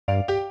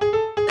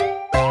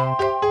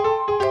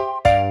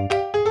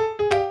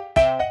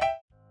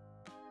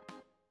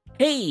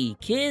Hey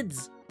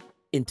kids!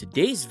 In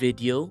today's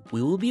video,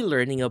 we will be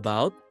learning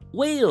about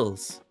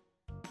whales.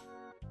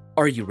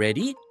 Are you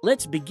ready?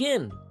 Let's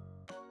begin!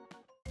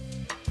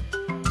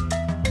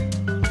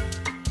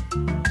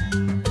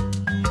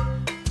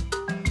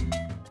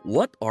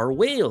 What are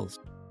whales?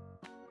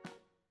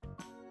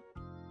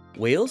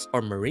 Whales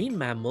are marine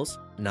mammals,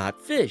 not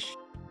fish.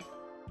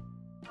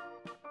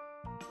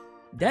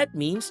 That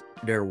means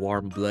they're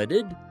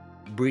warm-blooded,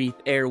 breathe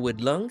air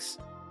with lungs,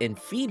 and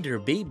feed their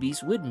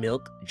babies with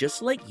milk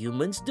just like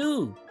humans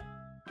do.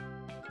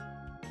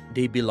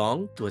 They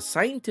belong to a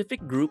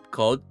scientific group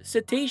called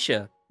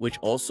Cetacea, which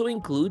also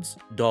includes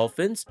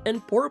dolphins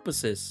and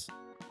porpoises.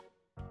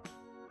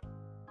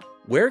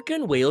 Where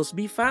can whales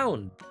be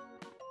found?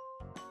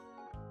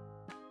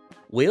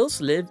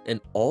 Whales live in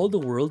all the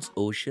world's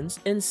oceans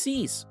and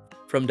seas,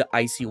 from the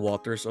icy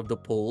waters of the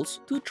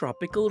poles to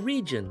tropical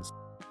regions.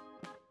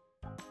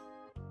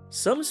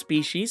 Some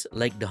species,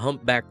 like the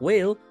humpback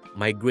whale,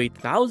 migrate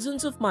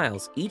thousands of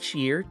miles each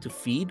year to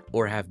feed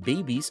or have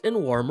babies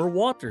in warmer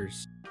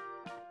waters.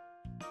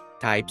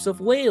 Types of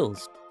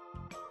whales.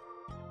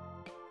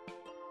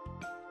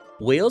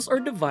 Whales are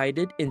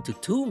divided into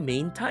two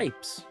main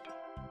types.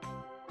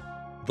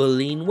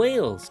 Baleen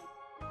whales.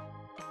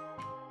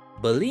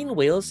 Baleen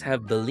whales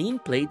have baleen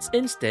plates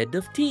instead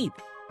of teeth.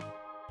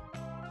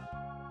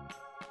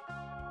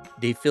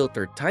 They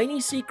filter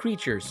tiny sea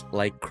creatures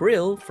like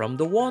krill from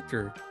the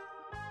water.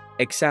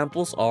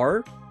 Examples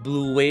are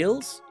blue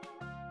whales,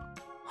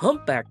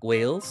 humpback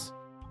whales,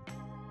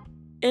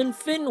 and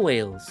fin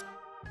whales.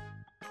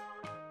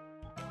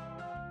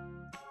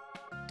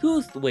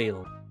 Toothed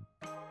whale.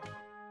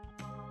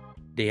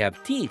 They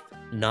have teeth,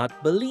 not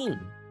baleen.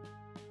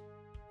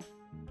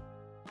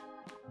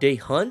 They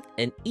hunt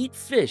and eat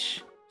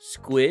fish,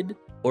 squid,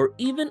 or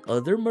even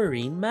other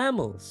marine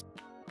mammals.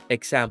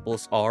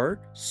 Examples are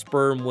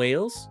sperm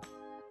whales,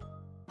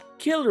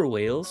 killer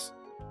whales,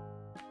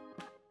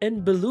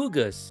 and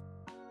belugas.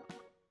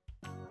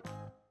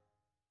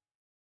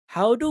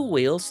 How do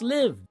whales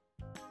live?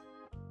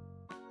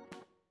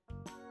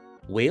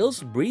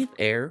 Whales breathe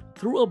air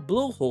through a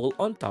blowhole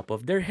on top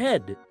of their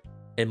head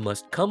and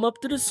must come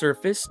up to the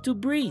surface to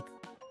breathe.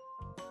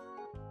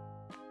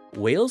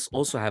 Whales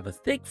also have a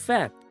thick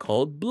fat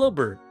called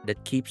blubber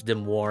that keeps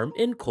them warm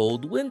in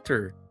cold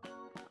winter.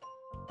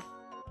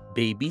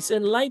 Babies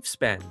and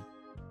lifespan.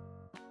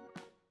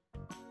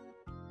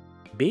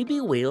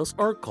 Baby whales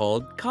are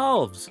called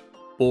calves,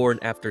 born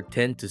after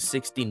 10 to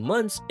 16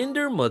 months in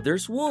their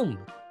mother's womb.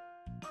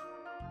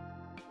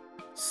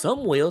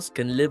 Some whales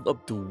can live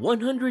up to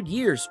 100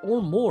 years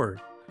or more.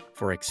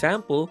 For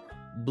example,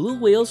 blue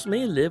whales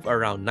may live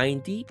around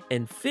 90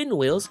 and fin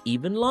whales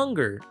even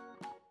longer.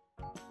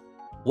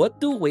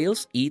 What do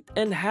whales eat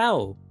and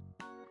how?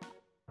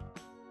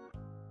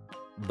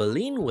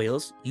 Baleen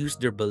whales use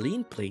their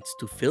baleen plates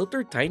to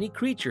filter tiny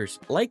creatures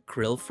like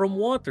krill from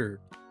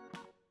water.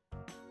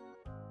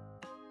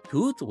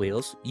 Toothed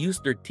whales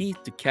use their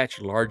teeth to catch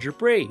larger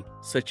prey,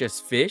 such as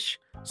fish,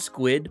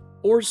 squid,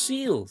 or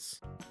seals.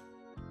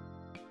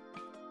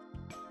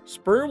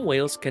 Sperm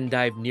whales can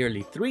dive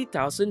nearly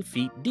 3,000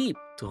 feet deep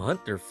to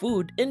hunt their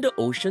food in the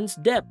ocean's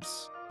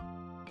depths.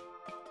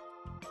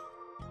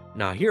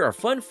 Now here are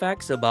fun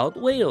facts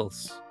about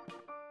whales.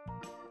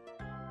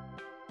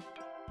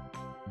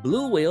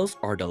 Blue whales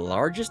are the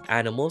largest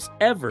animals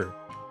ever,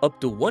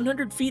 up to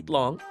 100 feet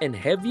long and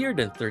heavier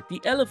than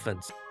 30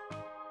 elephants.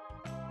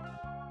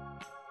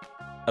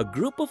 A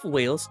group of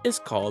whales is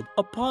called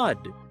a pod.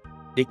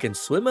 They can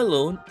swim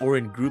alone or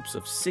in groups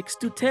of 6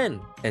 to 10,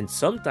 and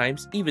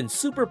sometimes even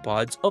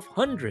superpods of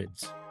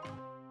hundreds.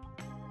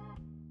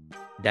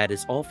 That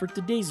is all for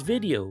today's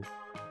video.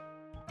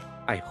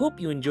 I hope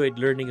you enjoyed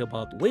learning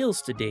about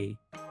whales today.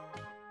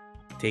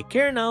 Take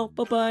care now,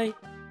 bye-bye!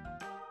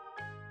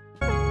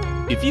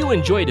 If you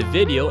enjoyed the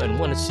video and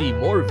want to see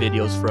more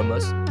videos from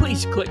us,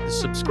 please click the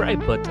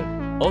subscribe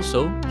button.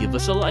 Also, give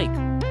us a like.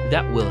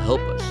 That will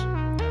help us.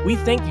 We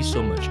thank you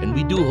so much and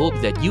we do hope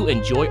that you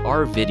enjoy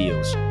our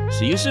videos.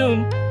 See you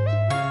soon!